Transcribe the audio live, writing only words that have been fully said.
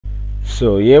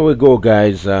So here we go,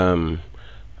 guys.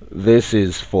 This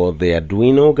is for the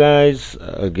Arduino, guys.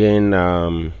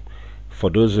 Again,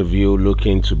 for those of you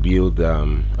looking to build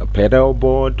a pedal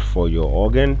board for your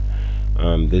organ,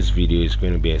 this video is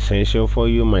going to be essential for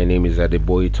you. My name is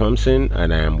Adeboye Thompson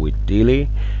and I am with Dilly.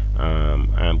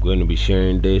 I'm going to be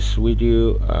sharing this with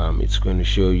you. It's going to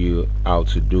show you how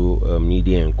to do a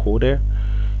MIDI encoder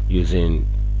using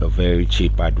a very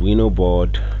cheap Arduino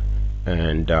board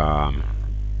and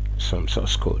some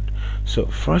source code. So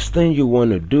first thing you want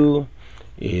to do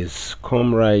is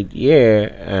come right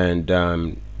here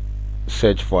and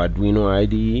search for Arduino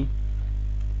IDE.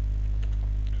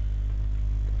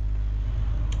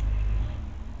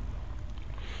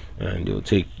 And it'll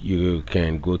take you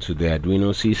can go to the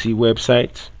Arduino CC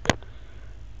website.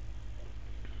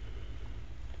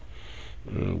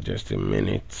 Just a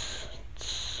minute.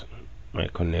 My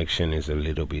connection is a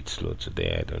little bit slow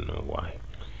today. I don't know why.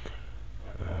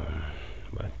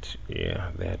 But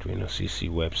yeah, the Arduino CC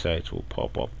website will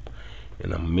pop up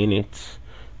in a minute.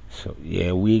 So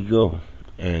here we go,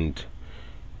 and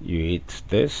you hit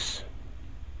this.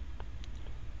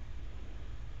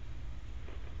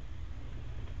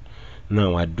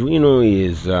 Now Arduino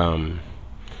is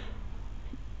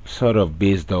sort of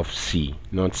based off C,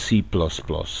 not C++.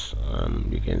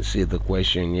 You can see the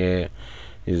question here: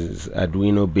 is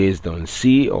Arduino based on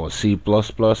C or C++?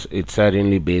 It's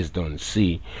certainly based on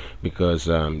C, because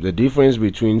the difference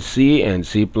between C and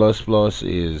C++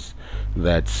 is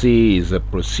that C is a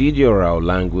procedural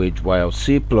language while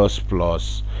C++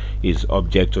 is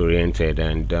object-oriented,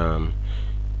 and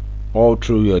all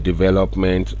through your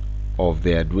development of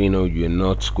the Arduino, you're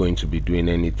not going to be doing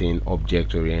anything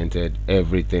object-oriented.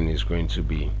 Everything is going to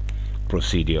be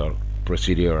procedural.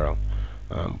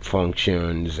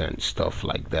 Functions and stuff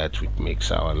like that, which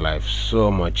makes our life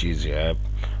so much easier.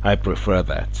 I prefer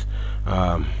that.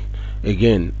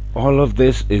 Again, all of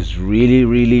this is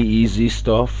really easy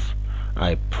stuff,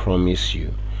 I promise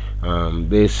you.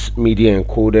 These MIDI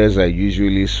encoders are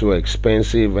usually so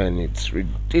expensive, and it's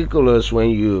ridiculous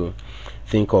when you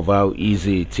think of how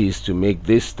easy it is to make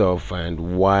this stuff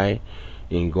and why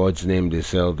in God's name they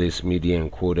sell these MIDI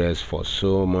encoders for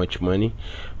so much money.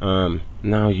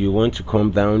 Now you want to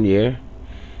come down here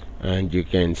and you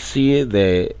can see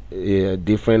the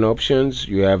different options.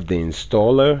 You have the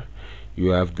installer,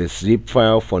 you have the zip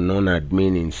file for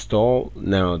non-admin install.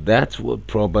 Now that would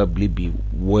probably be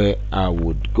where I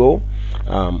would go.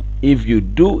 If you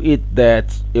do it,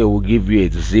 that it will give you a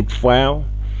zip file.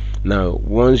 Now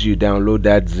once you download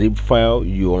that zip file,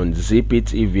 you unzip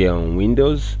it if you're on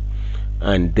Windows,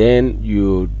 and then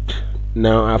you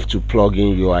now have to plug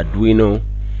in your Arduino.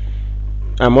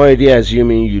 I'm already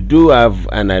assuming you do have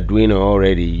an Arduino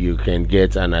already. You can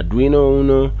get an Arduino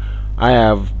Uno. I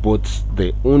have both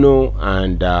the Uno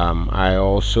and I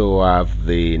also have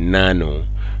the Nano.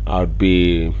 I'll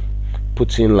be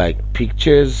putting like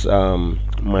pictures.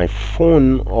 My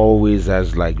phone always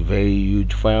has like very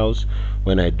huge files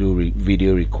when I do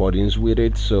video recordings with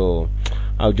it, so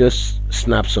I'll just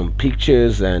snap some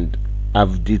pictures and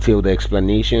have detailed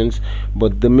explanations.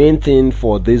 But the main thing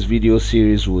for this video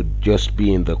series would just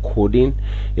be in the coding.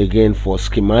 Again, for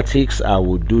schematics, I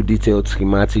would do detailed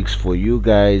schematics for you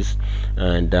guys,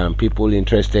 and people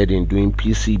interested in doing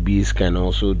PCBs can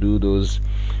also do those.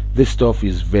 This stuff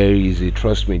is very easy,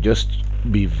 trust me. Just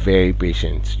be very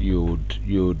patient. You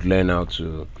would learn how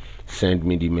to send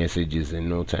MIDI messages in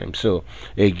no time. So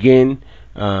again,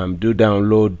 do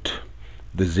download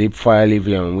the zip file if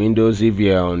you're on Windows. If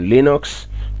you're on Linux,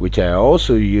 which I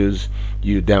also use,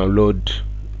 you download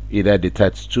either the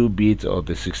 32-bit or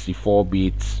the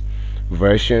 64-bit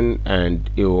version, and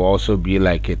it will also be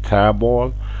like a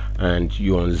tarball, and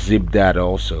you unzip that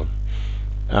also.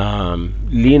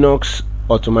 Linux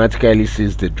automatically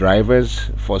sees the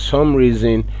drivers. For some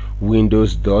reason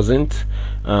Windows doesn't.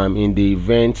 In the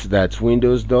event that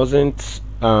Windows doesn't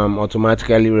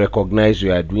automatically recognize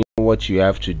your Arduino, what you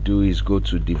have to do is go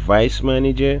to Device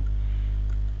Manager,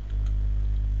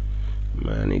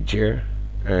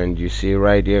 and you see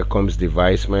right here comes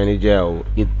Device Manager. I'll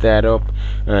hit that up,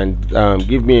 and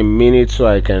give me a minute so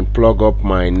I can plug up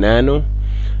my Nano,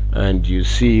 and you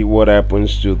see what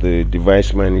happens to the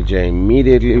Device Manager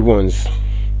immediately once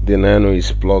the Nano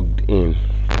is plugged in.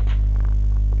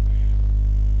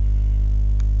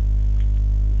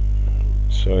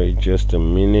 Sorry, just a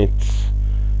minute.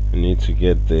 I need to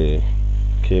get the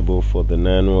cable for the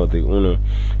Nano or the Uno.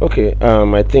 Okay,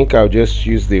 I think I'll just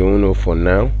use the Uno for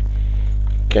now.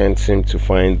 Can't seem to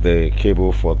find the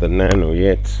cable for the Nano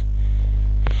yet.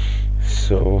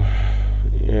 So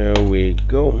here we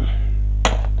go.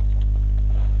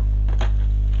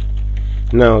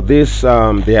 Now this the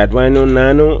Arduino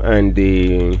Nano and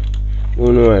the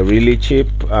Uno are really cheap.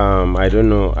 I don't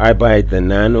know, I buy the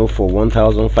Nano for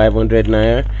 1,500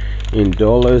 naira. In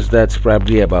dollars that's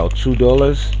probably about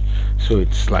 $2, so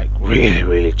it's like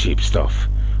really cheap stuff,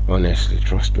 honestly,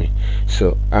 trust me.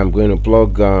 So I'm going to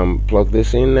plug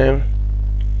this in now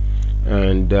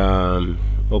and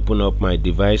open up my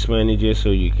device manager so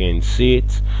you can see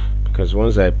it, because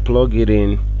once I plug it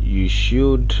in you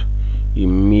should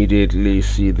immediately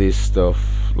see this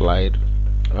stuff light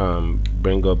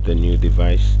bring up the new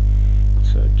device.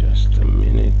 So just a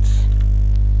minute.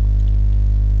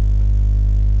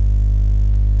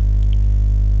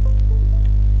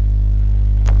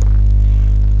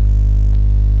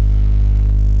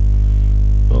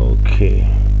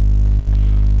 Okay,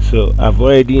 so I've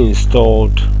already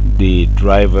installed the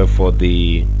driver for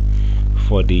the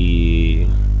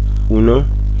Uno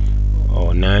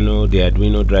or Nano. The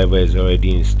Arduino driver is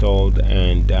already installed,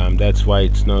 and that's why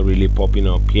it's not really popping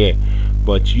up here.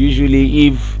 But usually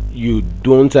if you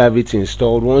don't have it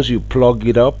installed, once you plug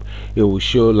it up it will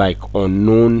show like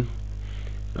unknown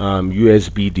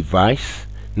USB device.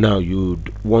 Now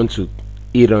you'd want to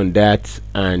hit on that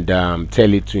and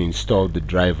tell it to install the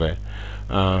driver.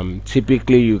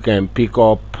 Typically you can pick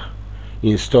up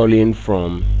installing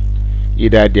from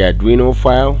either the Arduino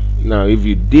file. Now if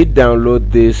you did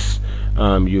download this,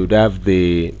 you'd have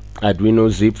the Arduino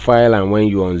zip file, and when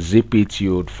you unzip it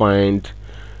you would find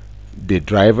the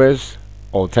drivers.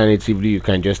 Alternatively you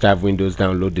can just have Windows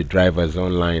download the drivers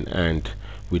online, and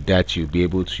with that you'll be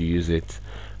able to use it.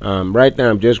 Right now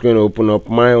I'm just going to open up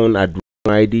my own Arduino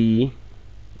IDE,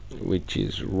 which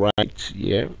is right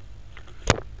here.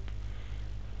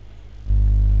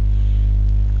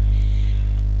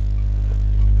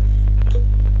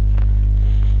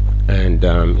 And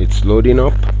it's loading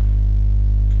up.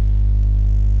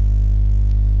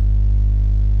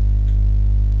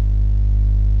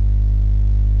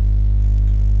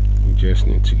 You just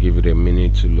need to give it a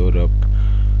minute to load up.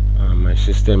 My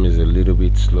system is a little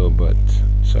bit slow, but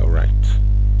it's all right.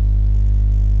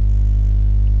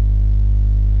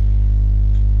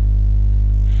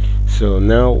 So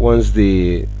now once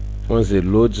it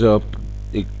loads up,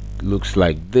 it looks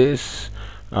like this.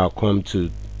 I'll come to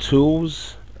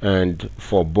tools, and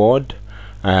for board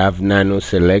I have Nano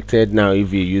selected. Now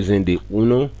if you're using the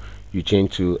Uno, you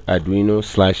change to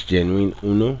Arduino/genuine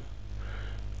Uno,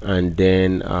 and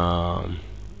then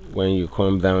when you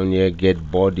come down here,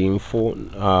 get board info.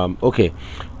 Okay,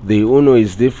 the Uno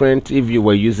is different. If you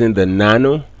were using the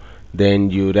Nano, then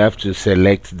you'd have to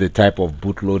select the type of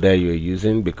bootloader you're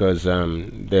using, because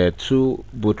there are two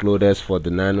bootloaders for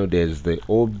the Nano. There's the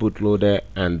old bootloader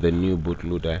and the new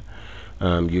bootloader.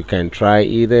 You can try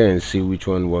either and see which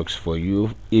one works for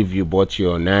you. If you bought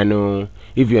your Nano,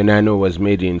 if your Nano was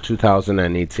made in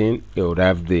 2018, it would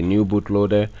have the new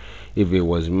bootloader. If it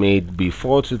was made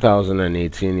before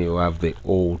 2018, it will have the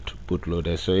old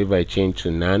bootloader. So if I change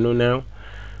to Nano now,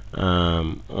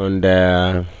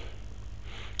 under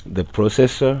the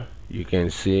processor you can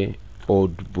see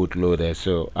old bootloader,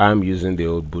 so I'm using the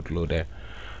old bootloader.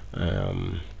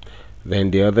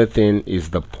 Then the other thing is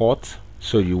the port,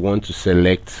 so you want to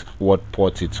select what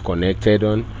port it's connected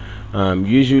on.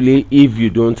 Usually if you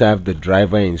don't have the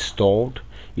driver installed,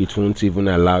 it won't even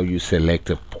allow you select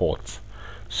a port,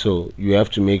 so you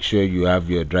have to make sure you have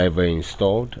your driver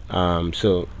installed.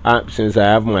 Since I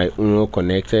have my Uno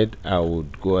connected, I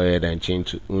would go ahead and change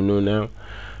to Uno now.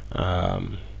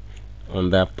 On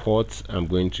that port I'm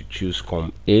going to choose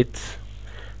COM8,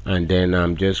 and then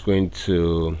I'm just going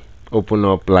to open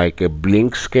up like a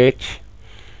blink sketch.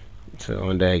 So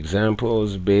under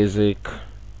examples, basic,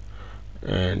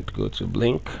 and go to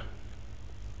blink,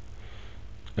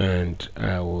 and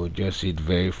I will just hit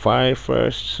verify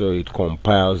first so it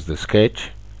compiles the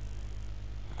sketch.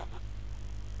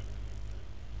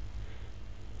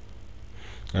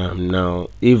 Now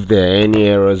if there are any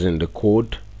errors in the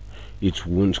code, it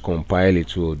won't compile,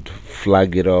 it would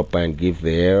flag it up and give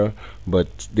the error.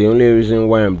 But the only reason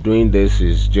why I'm doing this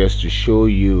is just to show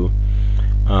you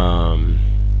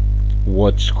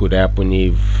what could happen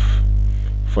if,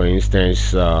 for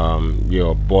instance,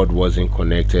 your board wasn't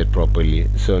connected properly.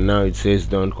 So now it says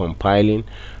done compiling,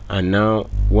 and now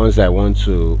once I want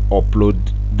to upload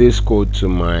this code to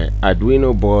my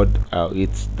Arduino board, I'll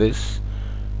hit this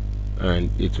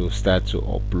and it will start to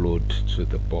upload to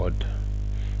the board.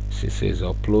 So it says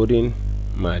uploading,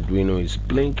 my Arduino is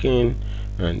blinking,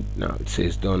 and now it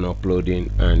says done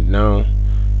uploading, and now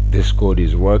this code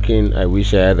is working. I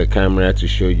wish I had the camera to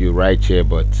show you right here,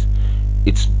 but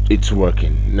it's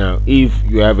working. Now if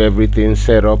you have everything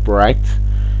set up right,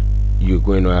 you're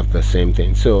going to have the same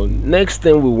thing. So next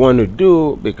thing we want to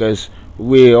do, because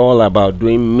we're all about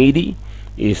doing MIDI,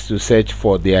 is to search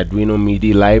for the Arduino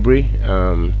MIDI library.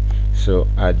 So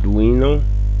Arduino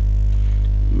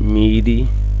MIDI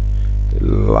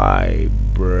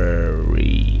library.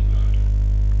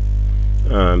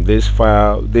 This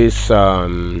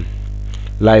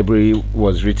library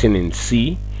was written in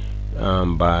C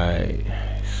by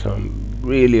some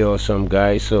really awesome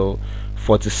guy. So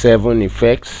 47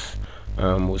 effects.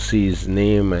 We'll see his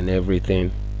name and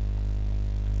everything.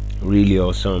 Really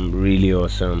awesome, really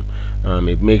awesome.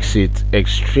 It makes it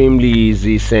extremely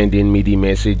easy sending MIDI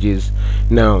messages.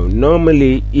 Now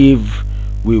normally, if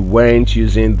we weren't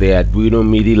using the Arduino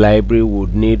MIDI library, we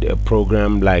would need a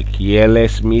program like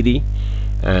ELS MIDI,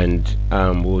 and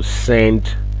we'll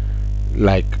send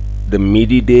like the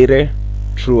MIDI data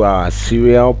through our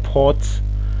serial ports.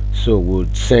 So we'll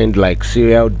send like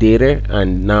serial data,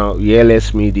 and now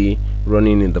ELS MIDI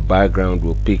running in the background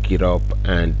will pick it up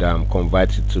and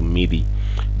convert it to MIDI.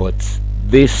 But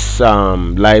this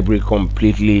library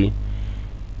completely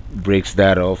breaks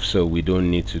that off, so we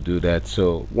don't need to do that.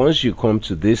 So once you come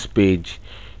to this page,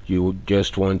 you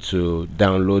just want to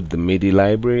download the MIDI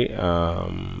library.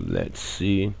 Let's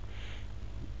see,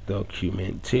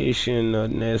 documentation not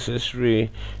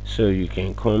necessary, so you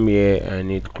can come here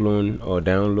and hit clone or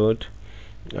download.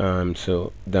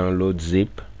 So download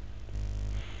zip,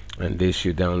 and this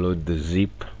should download the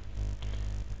zip,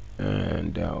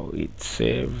 and I'll hit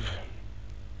save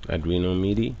Arduino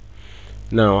MIDI.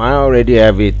 Now I already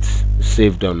have it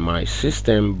saved on my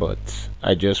system, but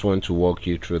I just want to walk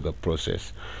you through the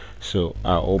process. So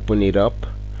I'll open it up,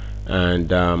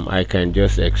 and I can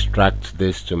just extract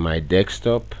this to my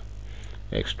desktop.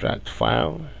 Extract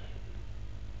file.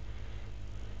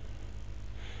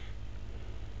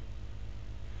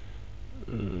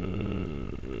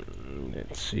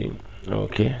 Let's see.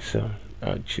 Okay, so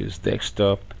I'll choose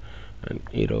desktop and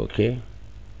hit OK.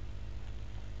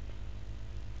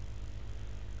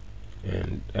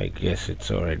 And I guess it's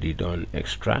already done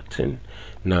extracting.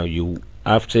 Now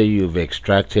after you've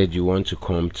extracted, you want to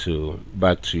come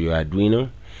back to your Arduino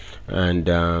and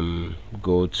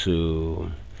go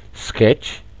to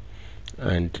sketch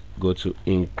and go to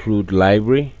include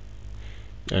library,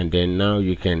 and then now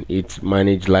you can hit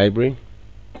manage library,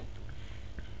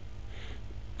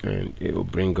 and it will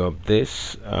bring up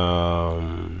this.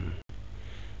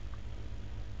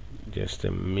 Just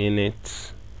a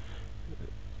minute.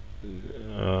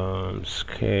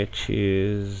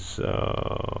 Sketches.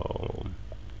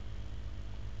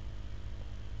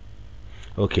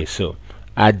 Okay, so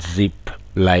add zip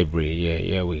library. Yeah,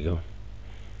 here we go.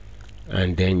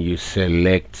 And then you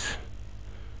select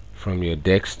from your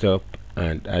desktop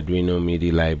and Arduino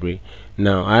MIDI library.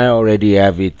 Now I already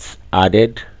have it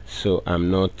added, so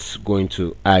I'm not going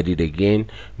to add it again,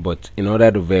 but in order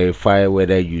to verify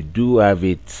whether you do have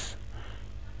it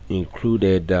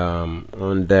included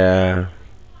on the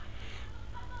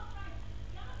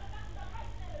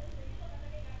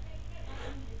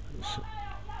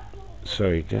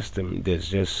sorry, there's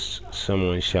just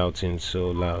someone shouting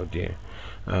so loud here.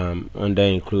 Under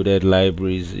included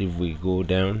libraries, if we go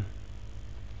down,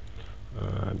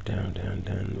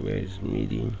 down, where is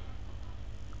MIDI?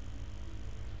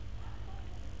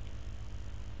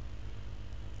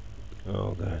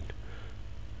 Oh god,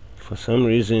 for some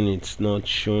reason it's not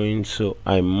showing, so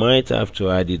I might have to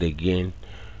add it again.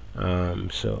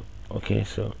 So okay,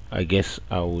 so I guess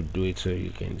I will do it so you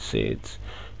can see it.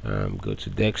 Go to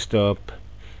desktop,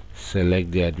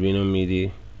 select the Arduino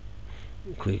MIDI,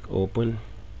 click open,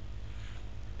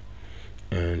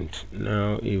 and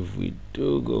now if we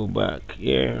do go back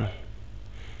here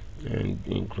and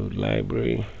include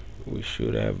library, we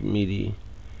should have MIDI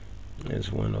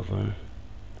as one of them.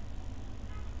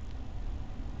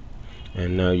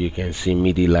 And now you can see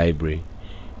MIDI library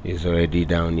is already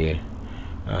down here.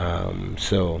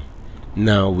 So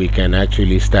now we can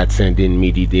actually start sending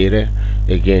MIDI data.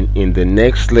 Again, in the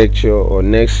next lecture or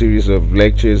next series of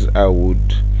lectures, I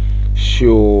would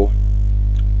show,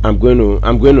 I'm going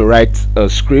to write a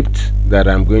script that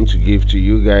I'm going to give to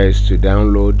you guys to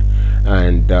download,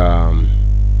 and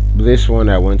this one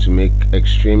I want to make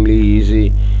extremely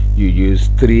easy. You use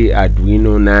 3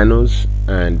 Arduino Nanos,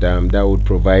 and that would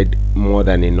provide more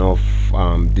than enough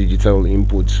digital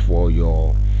inputs for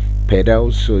your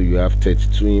pedals, so you have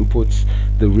 32 inputs.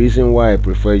 The reason why I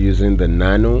prefer using the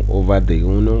Nano over the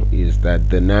Uno is that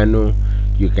the Nano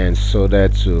you can solder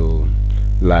to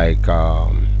like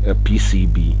a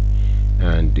PCB,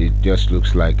 and it just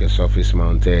looks like a surface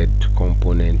mounted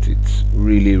component. It's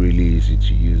really easy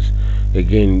to use.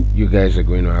 Again, you guys are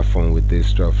going to have fun with this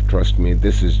stuff, trust me.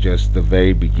 This is just the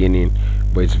very beginning,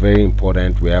 but it's very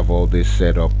important we have all this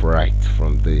set up right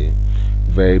from the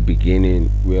very beginning.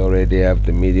 We already have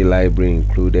the MIDI library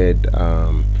included.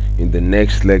 In the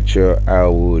next lecture I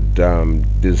would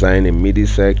design a MIDI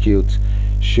circuit,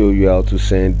 show you how to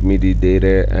send MIDI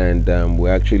data, and we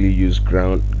actually use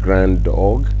grand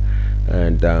org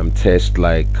and test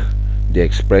like the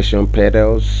expression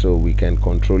pedals, so we can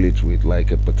control it with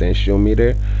like a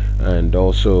potentiometer, and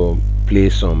also play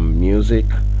some music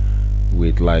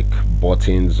with like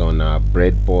buttons on our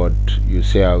breadboard. You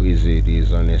see how easy it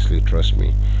is, honestly, trust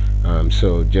me.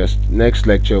 So just next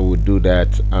lecture we'll do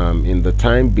that. In the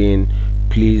time being,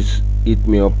 please hit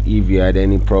me up if you had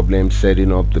any problems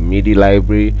setting up the MIDI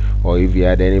library, or if you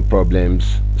had any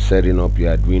problems setting up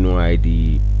your Arduino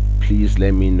IDE. Please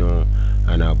let me know,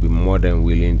 and I'll be more than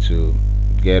willing to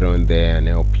get on there and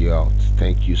help you out.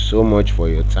 Thank you so much for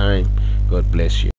your time. God bless you.